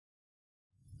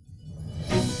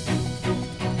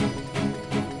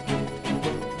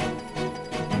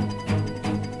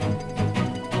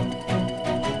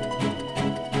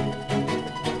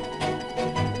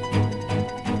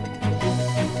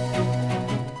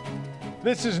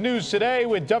This is News Today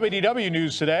with WDW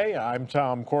News Today. I'm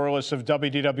Tom Corliss of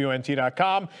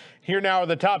WDWNT.com. Here now are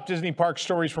the top Disney park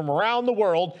stories from around the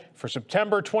world for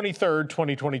September 23rd,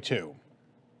 2022.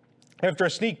 After a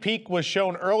sneak peek was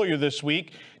shown earlier this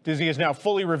week, Disney has now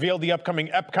fully revealed the upcoming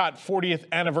Epcot 40th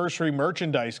anniversary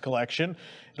merchandise collection.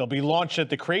 It'll be launched at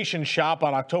the Creation Shop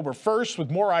on October 1st, with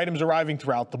more items arriving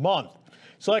throughout the month.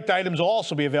 Select items will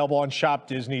also be available on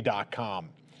shopdisney.com.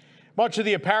 Much of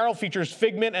the apparel features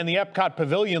Figment and the Epcot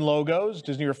Pavilion logos.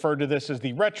 Disney referred to this as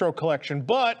the Retro Collection,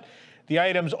 but the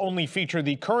items only feature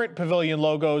the current Pavilion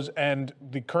logos and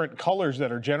the current colors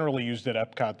that are generally used at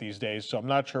Epcot these days, so I'm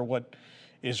not sure what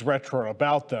is retro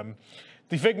about them.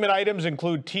 The Figment items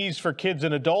include tees for kids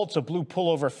and adults, a blue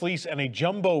pullover fleece, and a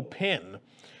jumbo pin.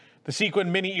 The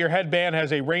sequin mini ear headband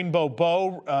has a rainbow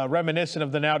bow, reminiscent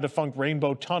of the now-defunct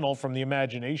Rainbow Tunnel from the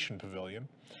Imagination Pavilion.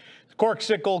 The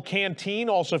Corksicle Canteen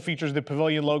also features the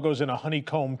Pavilion logos in a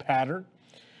honeycomb pattern.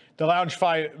 The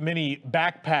Loungefly mini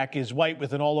backpack is white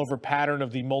with an all-over pattern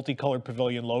of the multicolored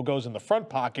Pavilion logos, and the front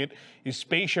pocket is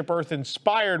Spaceship Earth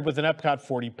inspired with an Epcot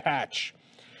 40 patch.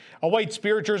 A white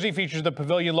Spirit jersey features the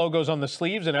Pavilion logos on the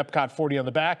sleeves and Epcot 40 on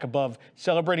the back, above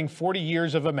celebrating 40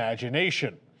 years of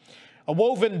imagination. A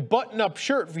woven button-up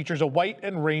shirt features a white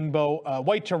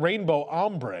to rainbow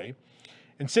ombre.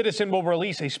 And Citizen will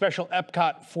release a special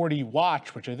Epcot 40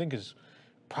 watch, which I think is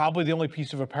probably the only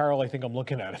piece of apparel I think I'm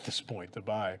looking at this point to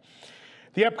buy.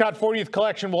 The Epcot 40th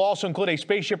collection will also include a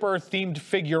Spaceship Earth themed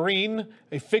figurine,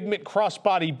 a Figment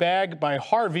crossbody bag by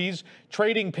Harvey's,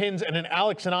 trading pins, and an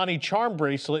Alex and Ani charm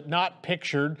bracelet not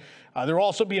pictured. There will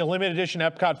also be a limited edition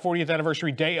Epcot 40th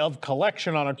anniversary day of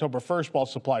collection on October 1st while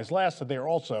supplies last, that they are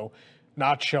also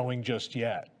not showing just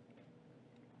yet.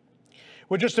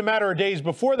 With just a matter of days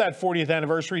before that 40th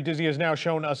anniversary, Disney has now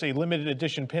shown us a limited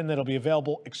edition pin that'll be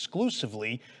available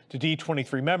exclusively to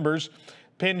D23 members.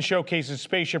 Pin showcases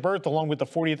Spaceship Earth along with the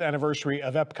 40th anniversary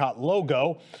of Epcot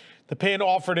logo. The pin,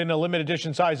 offered in a limited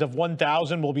edition size of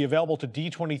 1,000, will be available to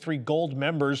D23 Gold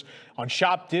members on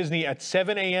Shop Disney at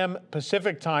 7 a.m.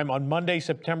 Pacific time on Monday,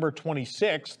 September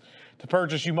 26th. To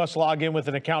purchase, you must log in with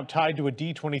an account tied to a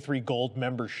D23 Gold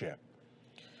membership.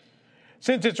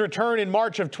 Since its return in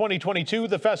March of 2022,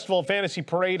 the Festival of Fantasy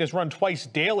Parade has run twice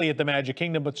daily at the Magic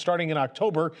Kingdom, but starting in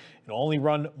October, it'll only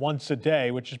run once a day,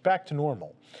 which is back to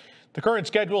normal. The current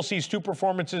schedule sees 2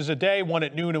 performances a day, one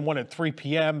at noon and one at 3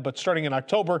 p.m., but starting in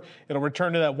October, it'll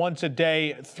return to that once a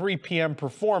day, 3 p.m.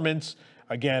 performance,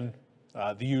 again,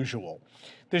 the usual.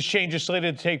 This change is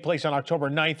slated to take place on October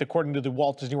 9th, according to the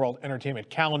Walt Disney World Entertainment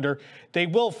calendar. They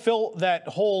will fill that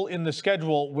hole in the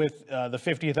schedule with the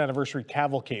 50th anniversary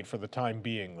cavalcade for the time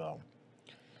being, though.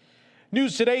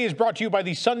 News Today is brought to you by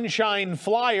the Sunshine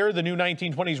Flyer, the new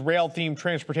 1920s rail-themed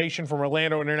transportation from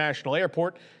Orlando International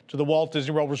Airport to the Walt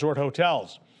Disney World Resort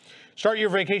hotels. Start your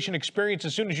vacation experience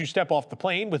as soon as you step off the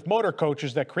plane with motor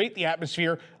coaches that create the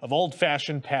atmosphere of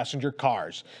old-fashioned passenger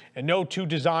cars. And no 2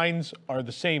 designs are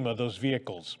the same of those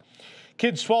vehicles.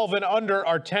 Kids 12 and under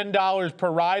are $10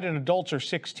 per ride and adults are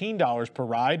 $16 per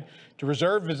ride. To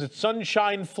reserve, visit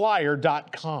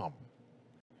sunshineflyer.com.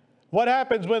 What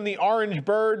happens when the orange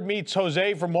bird meets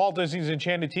Jose from Walt Disney's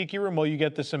Enchanted Tiki Room? Well, you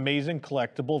get this amazing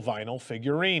collectible vinyl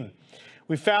figurine.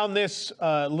 We found this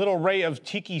little ray of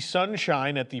tiki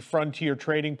sunshine at the Frontier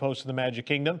Trading Post of the Magic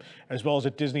Kingdom, as well as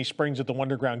at Disney Springs at the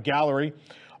Wonderground Gallery.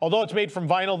 Although it's made from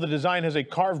vinyl, the design has a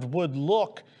carved wood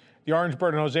look. The orange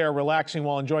bird and Jose are relaxing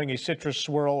while enjoying a citrus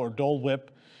swirl or Dole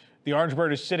Whip. The orange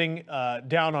bird is sitting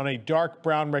down on a dark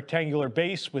brown rectangular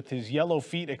base with his yellow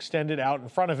feet extended out in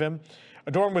front of him.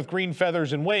 Adorned with green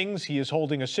feathers and wings, he is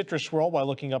holding a citrus swirl while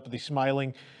looking up at the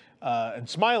smiling at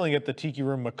the Tiki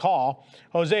Room macaw.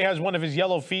 Jose has one of his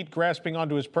yellow feet grasping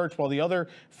onto his perch while the other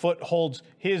foot holds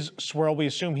his swirl. We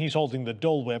assume he's holding the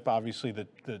Dole Whip. Obviously, the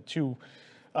 2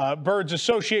 birds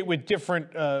associate with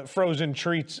different frozen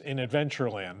treats in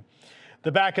Adventureland.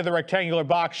 The back of the rectangular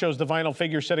box shows the vinyl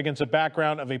figure set against a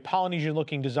background of a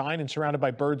Polynesian-looking design and surrounded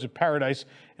by birds of paradise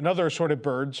and other assorted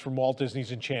birds from Walt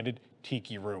Disney's Enchanted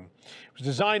Tiki Room. It was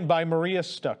designed by Maria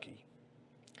Stuckey.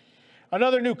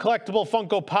 Another new collectible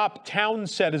Funko Pop Town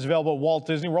set is available at Walt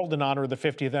Disney World in honor of the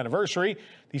 50th anniversary.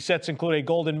 These sets include a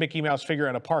golden Mickey Mouse figure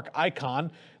and a park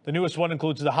icon. The newest one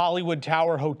includes the Hollywood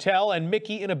Tower Hotel and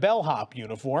Mickey in a bellhop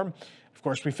uniform. Of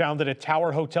course, we found it at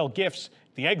Tower Hotel Gifts,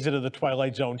 the exit of the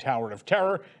Twilight Zone Tower of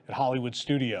Terror at Hollywood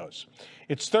Studios.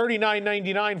 It's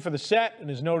 $39.99 for the set,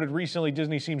 and as noted recently,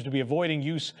 Disney seems to be avoiding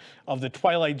use of the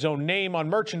Twilight Zone name on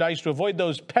merchandise to avoid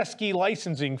those pesky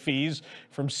licensing fees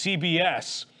from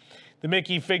CBS. The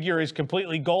Mickey figure is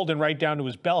completely golden right down to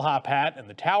his bellhop hat, and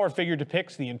the tower figure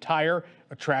depicts the entire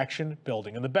attraction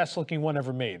building, and the best looking one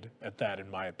ever made at that, in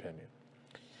my opinion.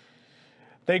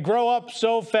 They grow up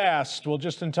so fast. Well,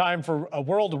 just in time for a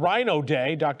World Rhino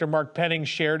Day, Dr. Mark Penning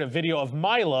shared a video of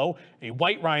Milo, a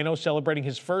white rhino, celebrating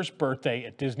his first birthday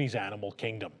at Disney's Animal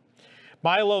Kingdom.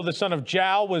 Milo, the son of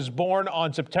Zhao, was born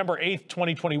on September 8th,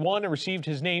 2021, and received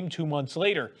his name 2 months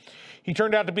later. He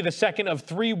turned out to be the second of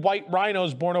 3 white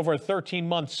rhinos born over a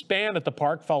 13-month span at the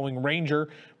park, following Ranger,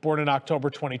 born in October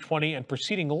 2020, and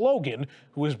preceding Logan,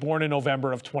 who was born in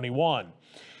November of 21.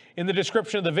 In the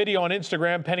description of the video on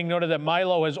Instagram, Penning noted that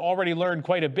Milo has already learned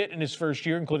quite a bit in his first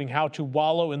year, including how to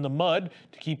wallow in the mud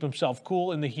to keep himself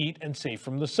cool in the heat and safe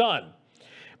from the sun.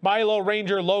 Milo,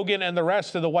 Ranger, Logan, and the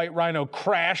rest of the white rhino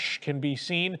crash can be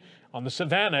seen on the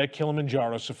Savannah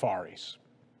Kilimanjaro safaris.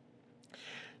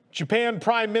 Japan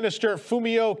Prime Minister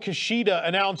Fumio Kishida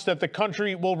announced that the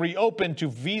country will reopen to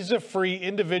visa-free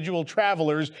individual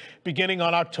travelers beginning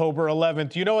on October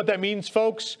 11th. You know what that means,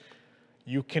 folks?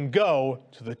 You can go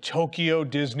to the Tokyo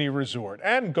Disney Resort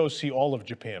and go see all of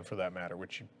Japan for that matter,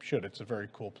 which you should. It's a very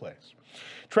cool place.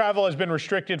 Travel has been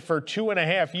restricted for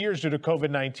 2.5 years due to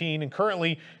COVID-19, and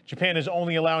currently Japan is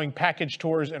only allowing package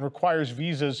tours and requires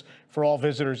visas for all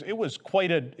visitors. It was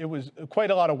quite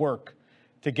a lot of work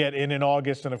to get in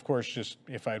August, and of course, just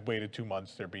if I had waited 2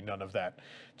 months, there'd be none of that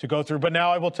to go through. But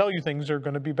now I will tell you, things are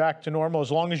going to be back to normal.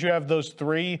 As long as you have those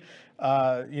three,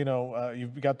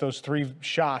 you've got those 3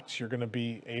 shots, you're going to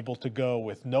be able to go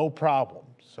with no problem.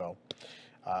 So,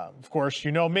 of course,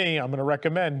 you know me, I'm going to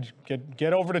recommend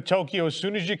get over to Tokyo as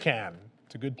soon as you can.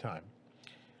 It's a good time.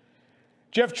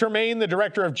 Jeff Tremaine, the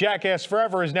director of Jackass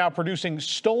Forever, is now producing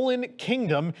Stolen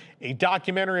Kingdom, a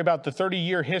documentary about the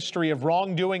 30-year history of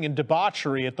wrongdoing and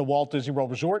debauchery at the Walt Disney World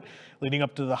Resort, leading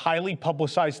up to the highly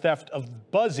publicized theft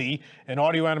of Buzzy, an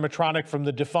audio animatronic from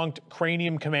the defunct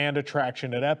Cranium Command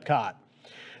attraction at Epcot.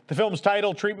 The film's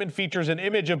title treatment features an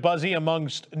image of Buzzy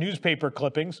amongst newspaper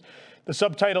clippings. The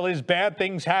subtitle is "Bad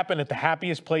Things Happen at the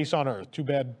Happiest Place on Earth." Too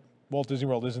bad Walt Disney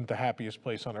World isn't the happiest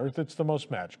place on Earth. It's the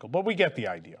most magical, but we get the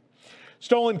idea.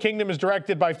 Stolen Kingdom is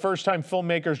directed by first-time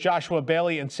filmmakers Joshua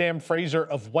Bailey and Sam Fraser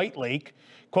of White Lake.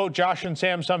 Quote, "Josh and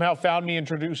Sam somehow found me,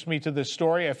 introduced me to this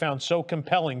story I found so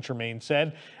compelling," Tremaine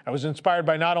said. "I was inspired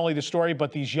by not only the story,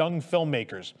 but these young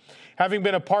filmmakers. Having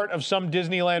been a part of some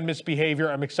Disneyland misbehavior,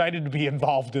 I'm excited to be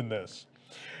involved in this."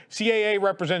 CAA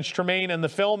represents Tremaine and the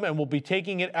film and will be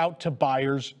taking it out to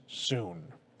buyers soon.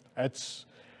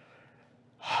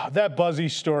 That Buzzy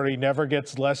story never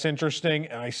gets less interesting,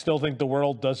 and I still think the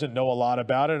world doesn't know a lot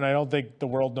about it, and I don't think the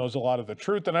world knows a lot of the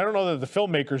truth, and I don't know that the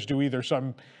filmmakers do either,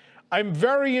 so I'm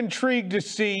very intrigued to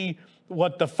see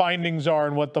what the findings are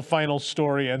and what the final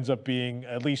story ends up being,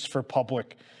 at least for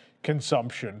public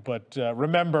consumption. But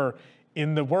remember,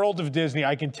 in the world of Disney,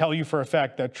 I can tell you for a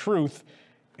fact that truth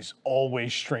is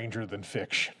always stranger than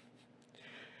fiction.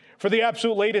 For the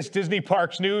absolute latest Disney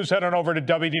Parks news, head on over to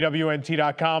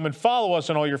WDWNT.com and follow us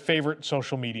on all your favorite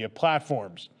social media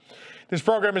platforms. This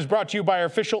program is brought to you by our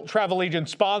official travel agent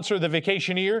sponsor, The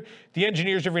Vacationeer, the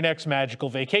engineers of your next magical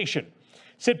vacation.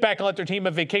 Sit back and let their team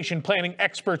of vacation planning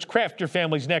experts craft your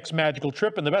family's next magical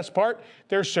trip, and the best part,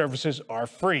 their services are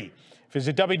free.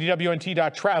 Visit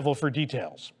WDWNT.travel for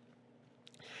details.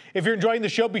 If you're enjoying the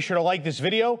show, be sure to like this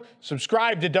video,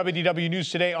 subscribe to WDW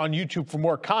News Today on YouTube for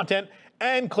more content,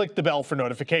 and click the bell for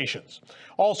notifications.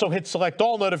 Also, hit select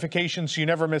all notifications so you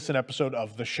never miss an episode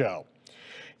of the show.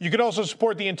 You can also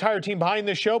support the entire team behind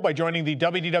this show by joining the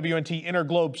WDWNT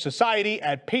Interglobe Society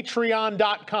at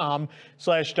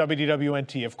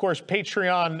patreon.com/WDWNT. Of course,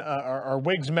 Patreon, our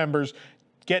WIGS members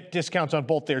get discounts on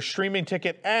both their streaming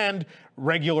ticket and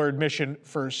regular admission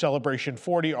for Celebration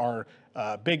 40, our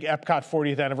big Epcot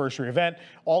 40th anniversary event.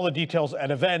 All the details at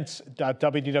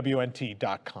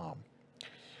events.WDWNT.com.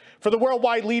 For the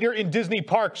worldwide leader in Disney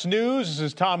Parks news, this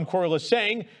is Tom Corliss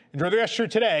saying, enjoy the rest of your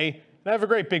today and have a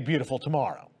great, big, beautiful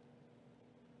tomorrow.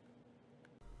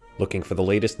 Looking for the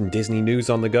latest in Disney news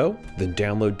on the go? Then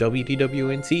download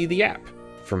WDWNT the app.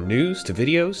 From news to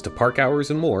videos to park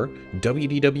hours and more,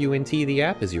 WDWNT the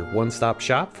app is your one-stop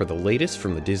shop for the latest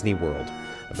from the Disney world.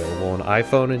 Available on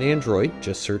iPhone and Android,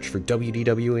 just search for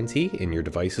WDWNT in your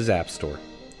device's app store.